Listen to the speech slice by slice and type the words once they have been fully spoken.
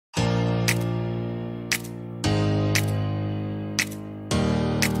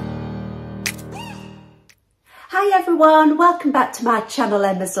Hi everyone, welcome back to my channel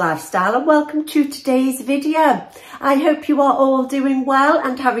Emma's Lifestyle and welcome to today's video. I hope you are all doing well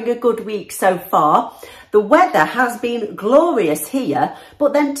and having a good week so far. The weather has been glorious here,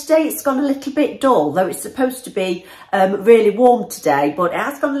 but then today it's gone a little bit dull, though it's supposed to be really warm today, but it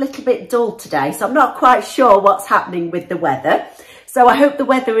has gone a little bit dull today, so I'm not quite sure what's happening with the weather. So I hope the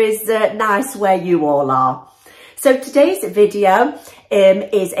weather is nice where you all are. So today's video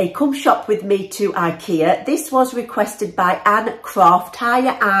is a come shop with me to Ikea. This was requested by Anne Craft.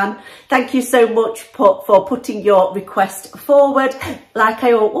 Hiya Anne, thank you so much for putting your request forward. Like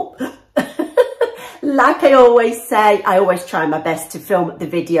I always say, I always try my best to film the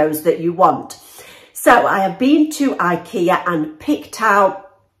videos that you want. So I have been to Ikea and picked out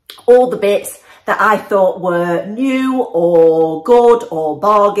all the bits that I thought were new or good or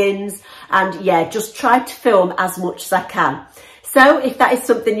bargains, and yeah, just try to film as much as I can. So if that is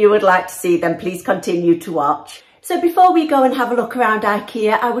something you would like to see, then please continue to watch. So before we go and have a look around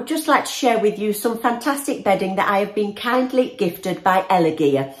Ikea, I would just like to share with you some fantastic bedding that I have been kindly gifted by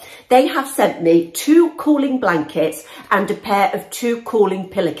Elegear. They have sent me 2 cooling blankets and a pair of 2 cooling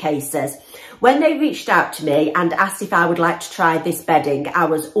pillowcases. When they reached out to me and asked if I would like to try this bedding, I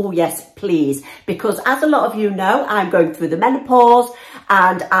was, oh yes, please. Because as a lot of you know, I'm going through the menopause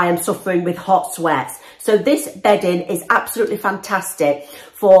and I am suffering with hot sweats. So this bedding is absolutely fantastic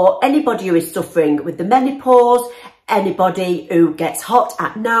for anybody who is suffering with the menopause, anybody who gets hot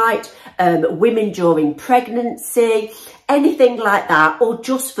at night, women during pregnancy, anything like that, or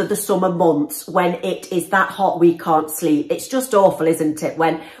just for the summer months when it is that hot we can't sleep. It's just awful, isn't it,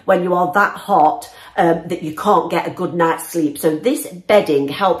 when you are that hot that you can't get a good night's sleep. So this bedding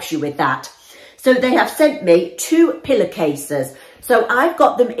helps you with that. So they have sent me 2 pillowcases. So I've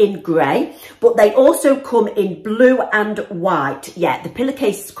got them in grey, but they also come in blue and white. Yeah, the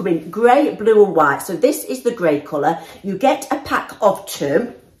pillowcases come in grey, blue and white. So this is the grey colour. You get a pack of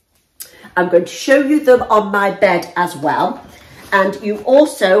 2. I'm going to show you them on my bed as well. And you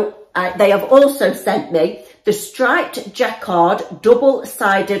also, they have also sent me the striped jacquard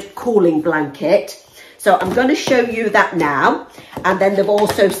double-sided cooling blanket. So I'm going to show you that now. And then they've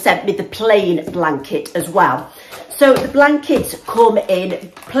also sent me the plain blanket as well. So the blankets come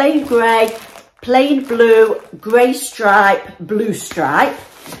in plain grey, plain blue, grey stripe, blue stripe.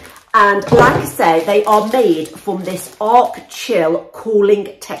 And like I say, they are made from this Arc Chill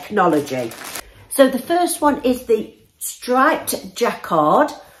cooling technology. So the first one is the striped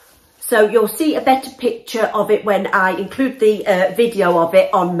jacquard. So you'll see a better picture of it when I include the video of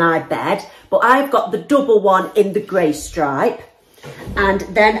it on my bed. But I've got the double one in the grey stripe. And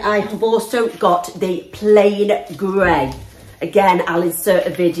then I have also got the plain grey. Again, I'll insert a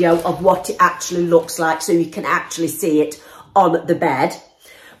video of what it actually looks like so you can actually see it on the bed.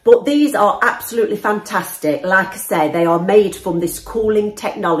 But these are absolutely fantastic. Like I say, they are made from this cooling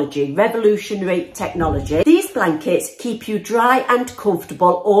technology, revolutionary technology. These blankets keep you dry and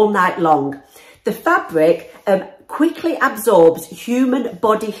comfortable all night long. The fabric quickly absorbs human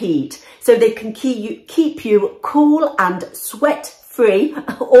body heat, so they can keep you cool and sweat-free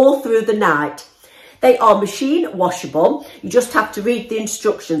all through the night. They are machine washable. You just have to read the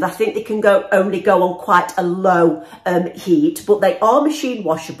instructions. I think they can only go on quite a low heat, but they are machine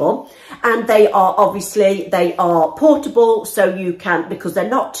washable, and they are portable, so you can, because they're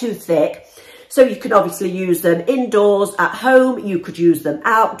not too thick. So you can obviously use them indoors at home. You could use them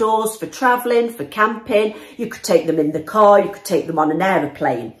outdoors for traveling, for camping. You could take them in the car. You could take them on an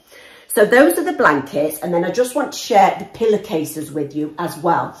aeroplane. So those are the blankets, and then I just want to share the pillowcases with you as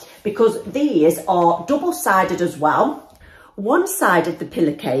well, because these are double-sided as well. One side of the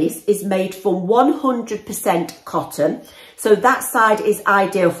pillowcase is made from 100% cotton, so that side is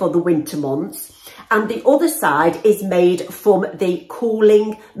ideal for the winter months. And the other side is made from the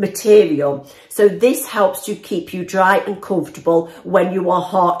cooling material. So this helps to keep you dry and comfortable when you are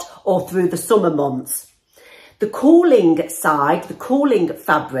hot or through the summer months. The cooling side, the cooling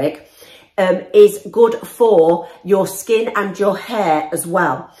fabric, is good for your skin and your hair as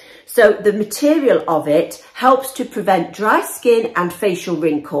well. So the material of it helps to prevent dry skin and facial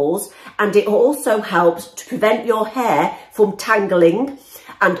wrinkles, and it also helps to prevent your hair from tangling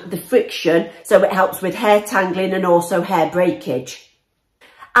and the friction, so it helps with hair tangling and also hair breakage.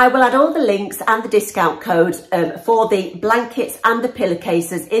 I will add all the links and the discount codes for the blankets and the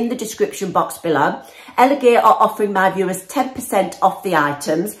pillowcases in the description box below. Elegear are offering my viewers 10% off the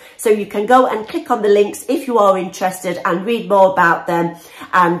items, so you can go and click on the links if you are interested and read more about them,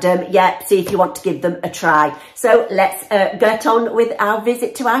 and yeah, see if you want to give them a try. So let's get on with our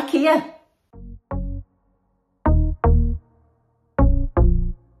visit to Ikea.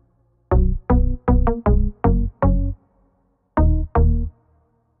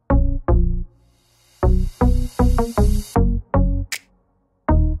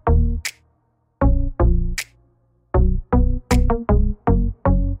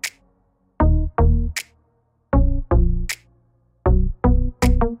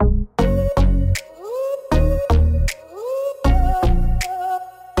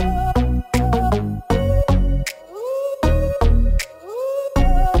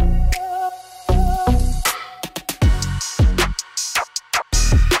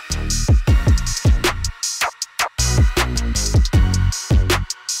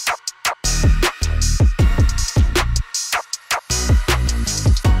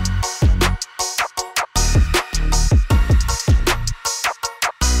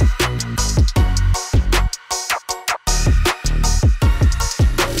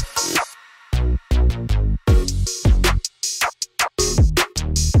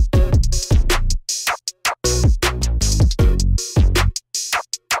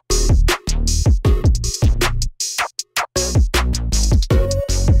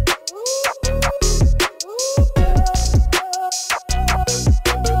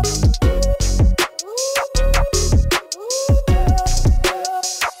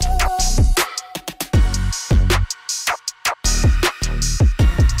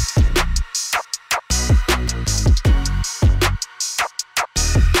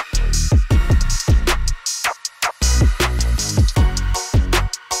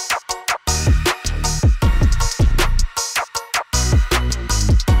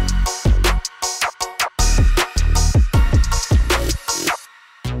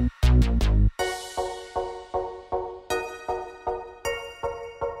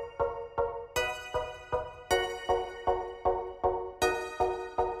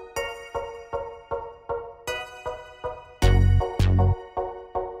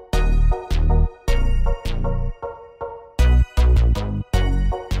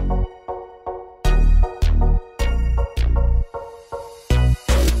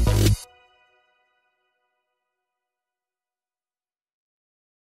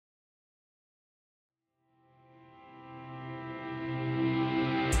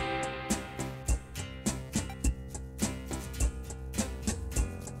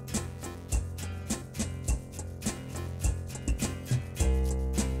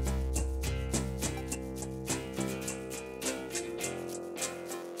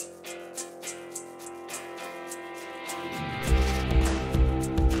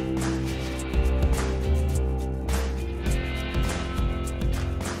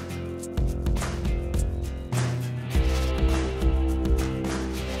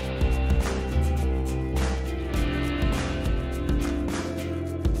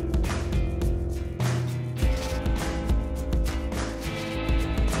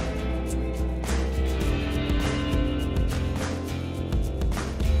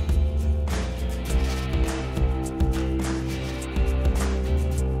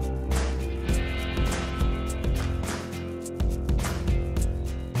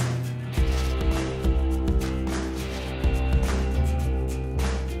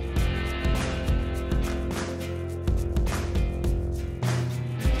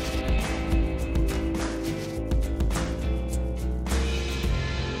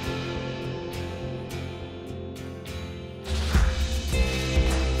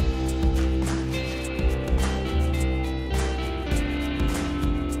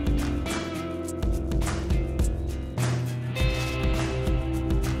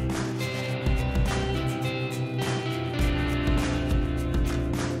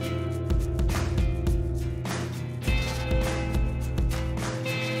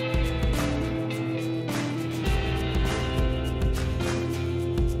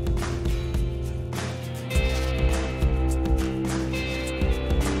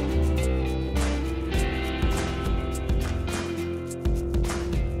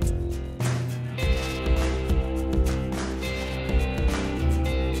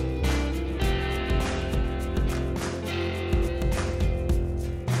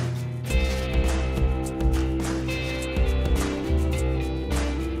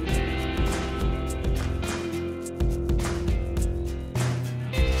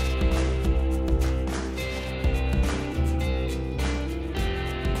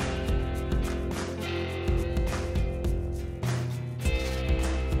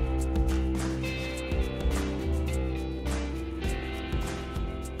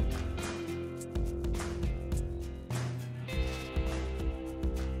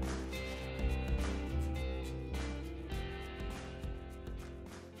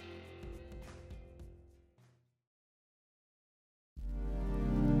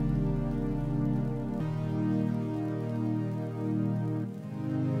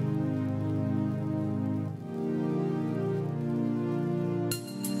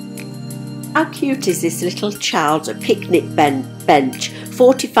 How cute is this little child's picnic bench?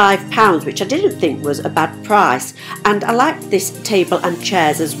 £45, which I didn't think was a bad price. And I liked this table and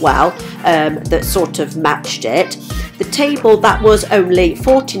chairs as well, that sort of matched it. The table, that was only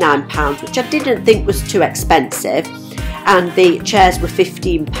 £49, which I didn't think was too expensive. And the chairs were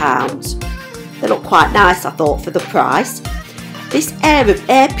 £15. They look quite nice, I thought, for the price. This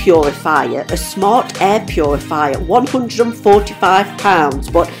air purifier, a smart air purifier,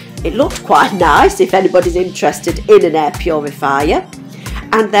 £145, but it looked quite nice if anybody's interested in an air purifier.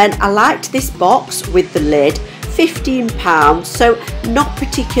 And then I liked this box with the lid, £15, so not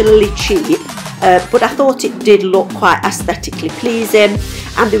particularly cheap, but I thought it did look quite aesthetically pleasing,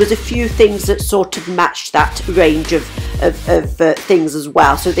 and there was a few things that sort of matched that range of things as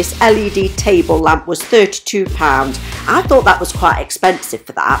well. So this LED table lamp was £32. I thought that was quite expensive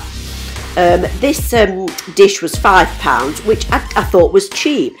for that. This dish was £5, which I thought was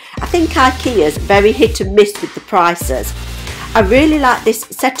cheap. I think Ikea's very hit and miss with the prices. I really like this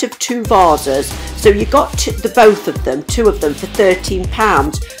set of 2 vases. So you got both of them, 2 of them for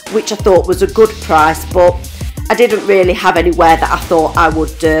 £13, which I thought was a good price, but I didn't really have anywhere that I thought I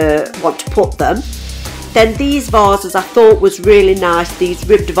would want to put them. Then these vases I thought was really nice, these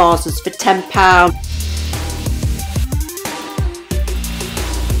ribbed vases for £10.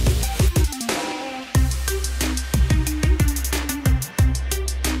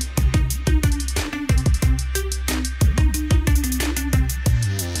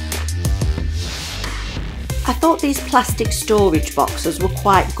 I thought these plastic storage boxes were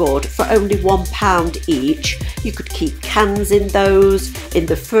quite good for only £1 each. You could keep cans in those in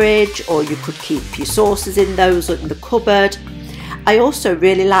the fridge, or you could keep your sauces in those in the cupboard. I also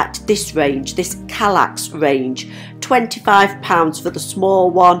really liked this range, this Kallax range, £25 for the small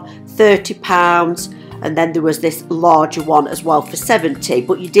one, £30, and then there was this larger one as well for £70,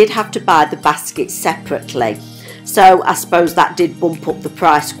 but you did have to buy the baskets separately. So I suppose that did bump up the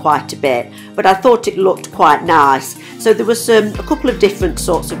price quite a bit, but I thought it looked quite nice. So there was a couple of different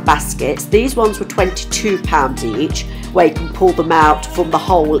sorts of baskets. These ones were £22 each, where you can pull them out from the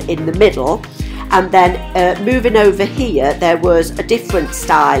hole in the middle. And then moving over here, there was a different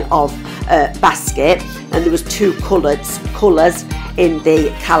style of basket, and there was 2 colours in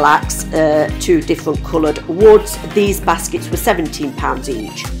the Kallax, 2 different coloured woods. These baskets were £17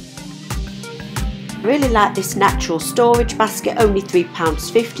 each. I really like this natural storage basket, only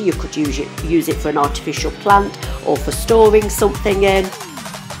 £3.50. You could use it for an artificial plant or for storing something in.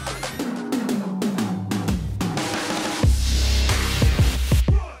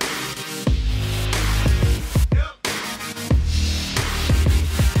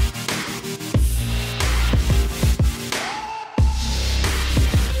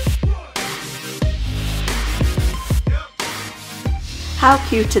 How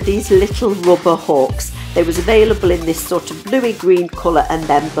cute are these little rubber hooks? They was available in this sort of bluey green colour and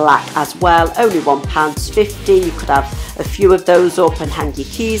then black as well, only £1.50. You could have a few of those up and hang your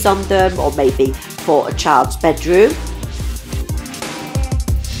keys on them, or maybe for a child's bedroom.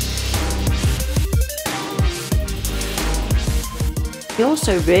 I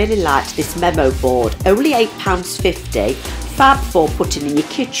also really liked this memo board, only £8.50. Fab for putting in your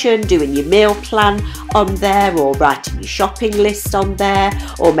kitchen, doing your meal plan on there, or writing your shopping list on there,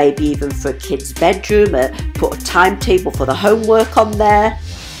 or maybe even for a kid's bedroom, put a timetable for the homework on there.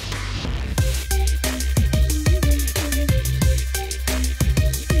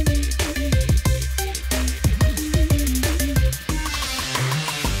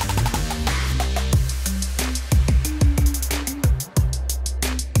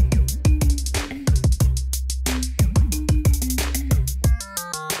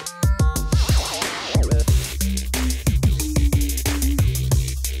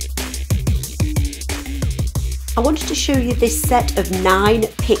 I wanted to show you this set of 9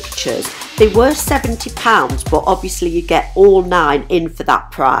 pictures. They were £70, but obviously you get all 9 in for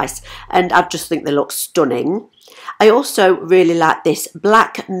that price, and I just think they look stunning. I also really like this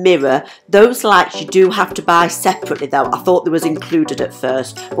black mirror. Those lights you do have to buy separately though. I thought they was included at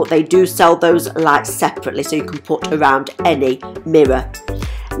first, but they do sell those lights separately, so you can put around any mirror.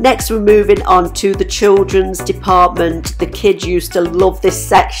 Next we're moving on to the children's department. The kids used to love this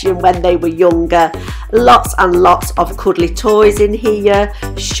section when they were younger. Lots and lots of cuddly toys in here.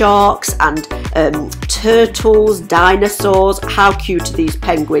 Sharks and turtles, dinosaurs. How cute are these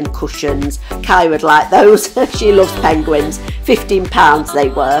penguin cushions? Kai would like those. She loves penguins. £15 they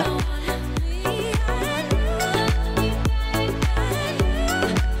were.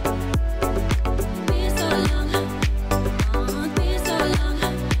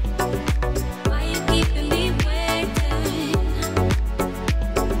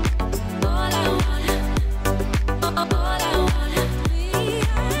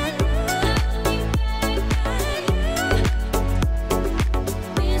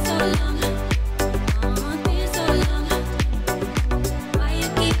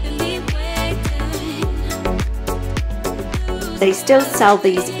 They still sell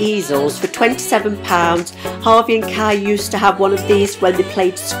these easels for £27. Harvey and Kai used to have one of these when they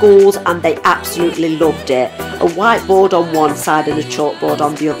played schools and they absolutely loved it. A whiteboard on one side and a chalkboard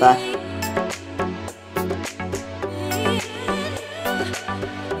on the other.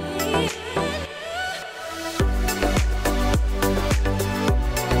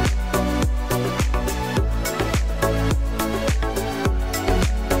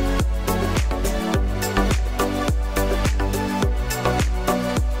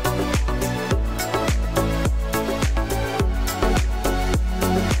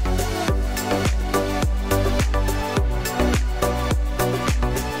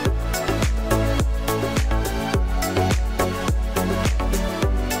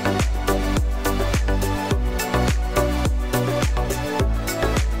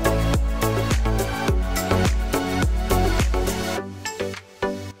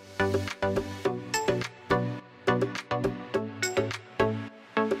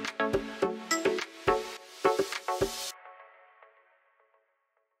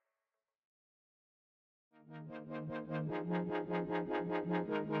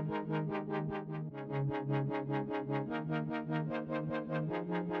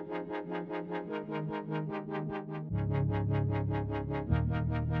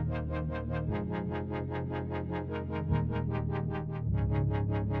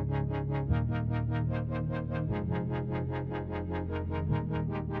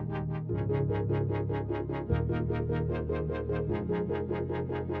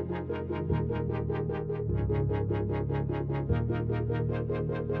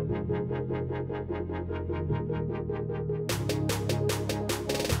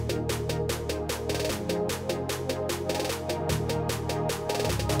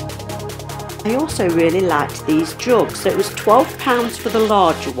 I also really liked these jugs. So it was £12 for the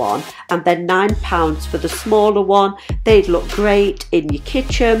larger one and then £9 for the smaller one. They'd look great in your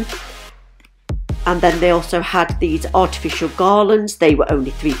kitchen. And then they also had these artificial garlands. They were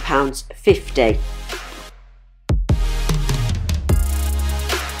only £3.50.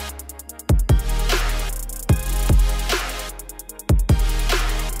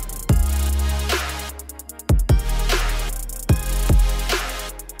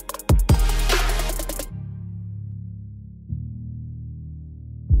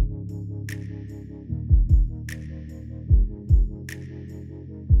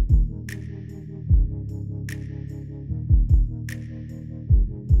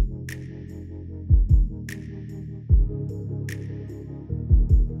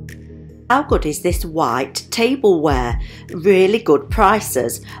 How good is this white tableware? Really good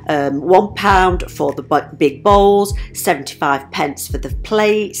prices. £1 for the big bowls, 75p for the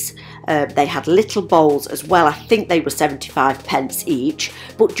plates. They had little bowls as well. I think they were 75p each,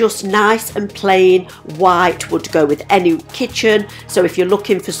 but just nice and plain white would go with any kitchen. So if you're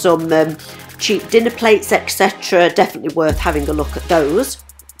looking for some cheap dinner plates, etc., definitely worth having a look at those.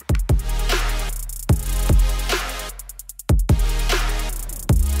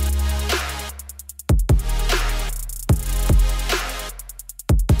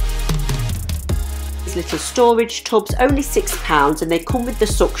 Little storage tubs, only £6, and they come with the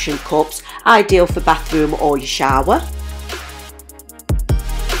suction cups, ideal for bathroom or your shower.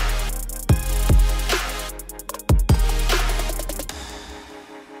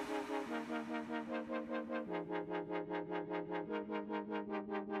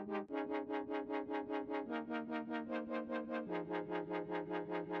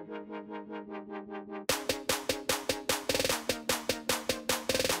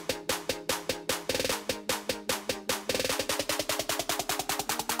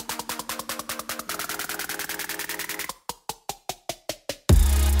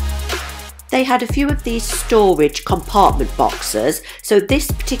 They had a few of these storage compartment boxes. So this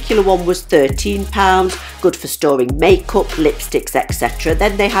particular one was £13, good for storing makeup, lipsticks, etc.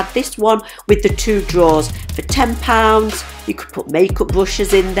 Then they had this one with the 2 drawers for £10. You could put makeup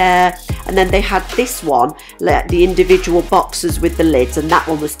brushes in there. And then they had this one, the individual boxes with the lids, and that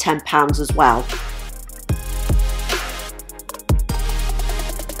one was £10 as well.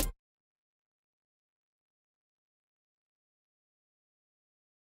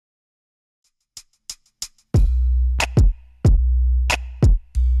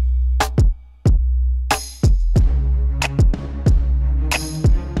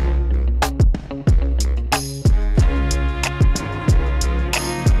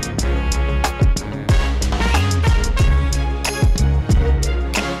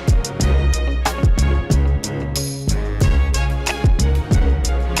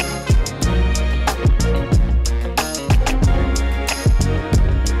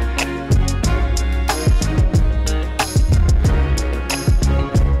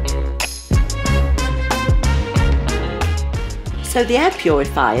 So the air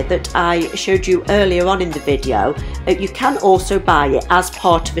purifier that I showed you earlier on in the video, you can also buy it as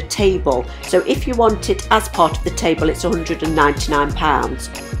part of a table. So if you want it as part of the table, it's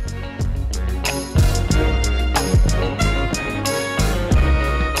 £199.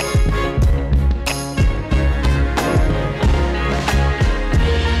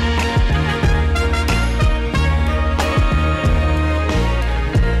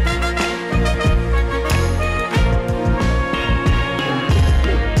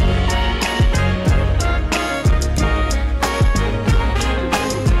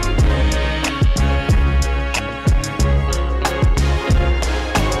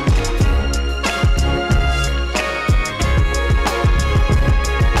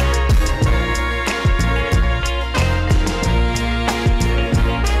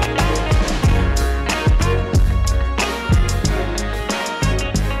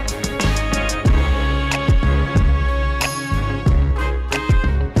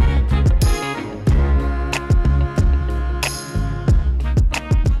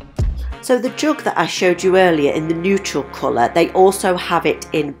 So the jug that I showed you earlier in the neutral colour, they also have it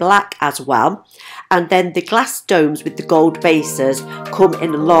in black as well. And then the glass domes with the gold bases come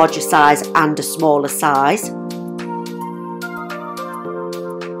in a larger size and a smaller size.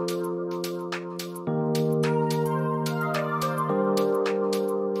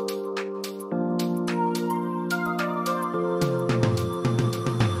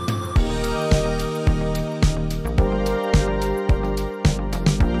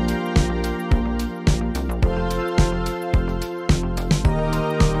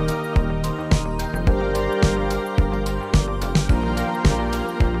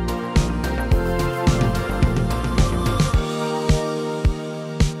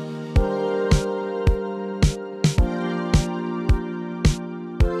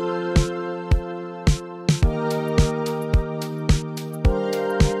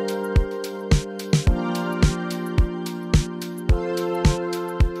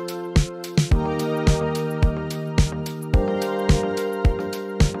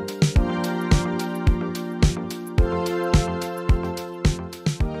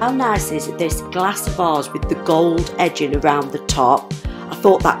 How nice is this glass vase with the gold edging around the top? I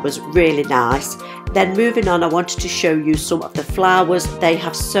thought that was really nice. Then moving on, I wanted to show you some of the flowers. They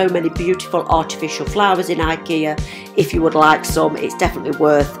have so many beautiful artificial flowers in Ikea. If you would like some, it's definitely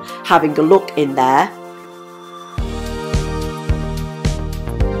worth having a look in there.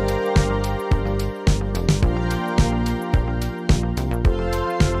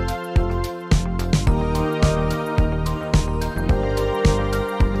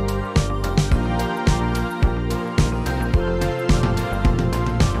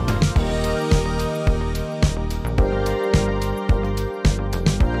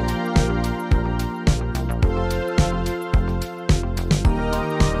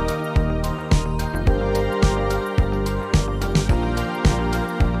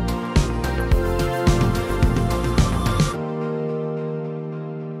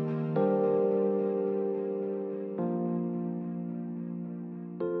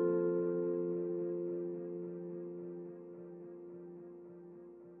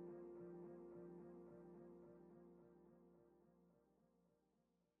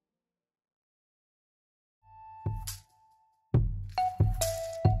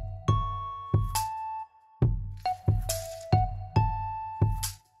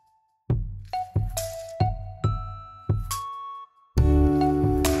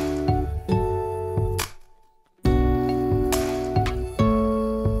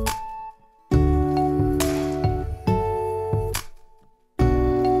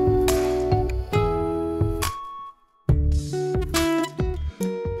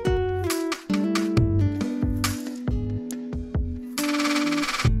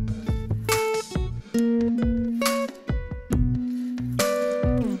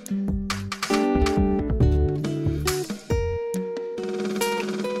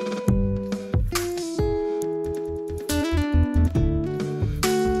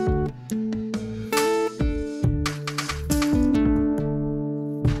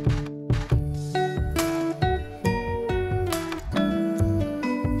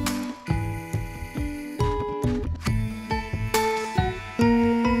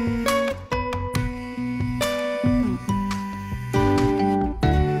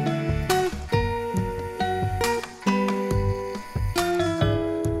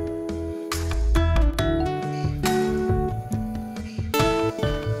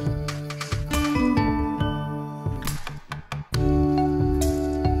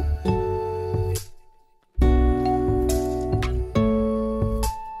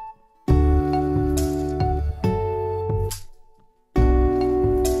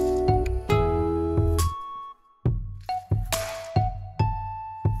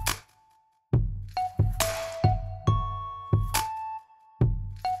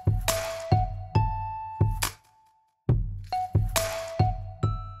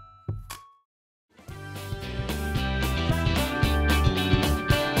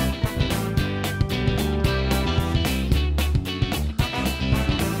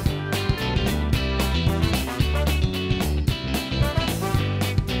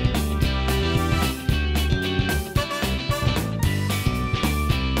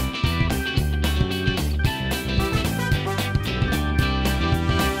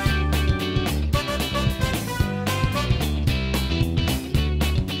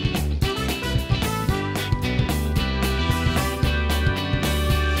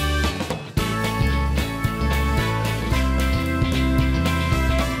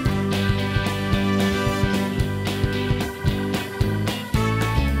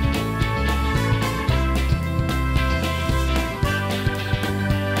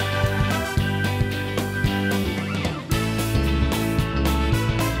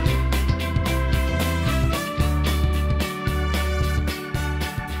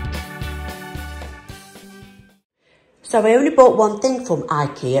 So I only bought one thing from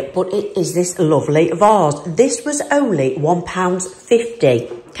Ikea, but it is this lovely vase. This was only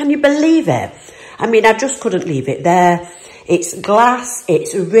 £1.50. Can you believe it? I mean, I just couldn't leave it there. It's glass,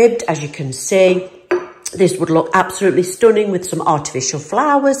 it's ribbed, as you can see. This would look absolutely stunning with some artificial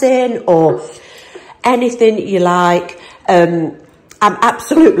flowers in, or anything you like. I'm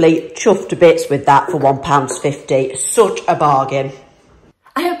absolutely chuffed to bits with that for £1.50. Such a bargain.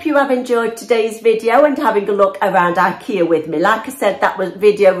 I hope you have enjoyed today's video and having a look around Ikea with me. Like I said, that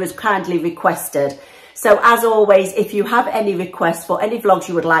video was kindly requested. So as always, if you have any requests for any vlogs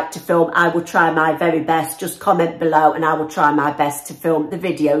you would like to film, I will try my very best. Just comment below and I will try my best to film the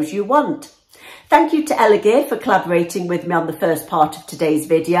videos you want. Thank you to Elegear for collaborating with me on the first part of today's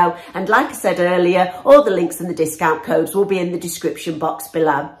video. And like I said earlier, all the links and the discount codes will be in the description box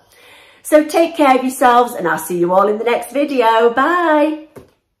below. So take care of yourselves and I'll see you all in the next video. Bye.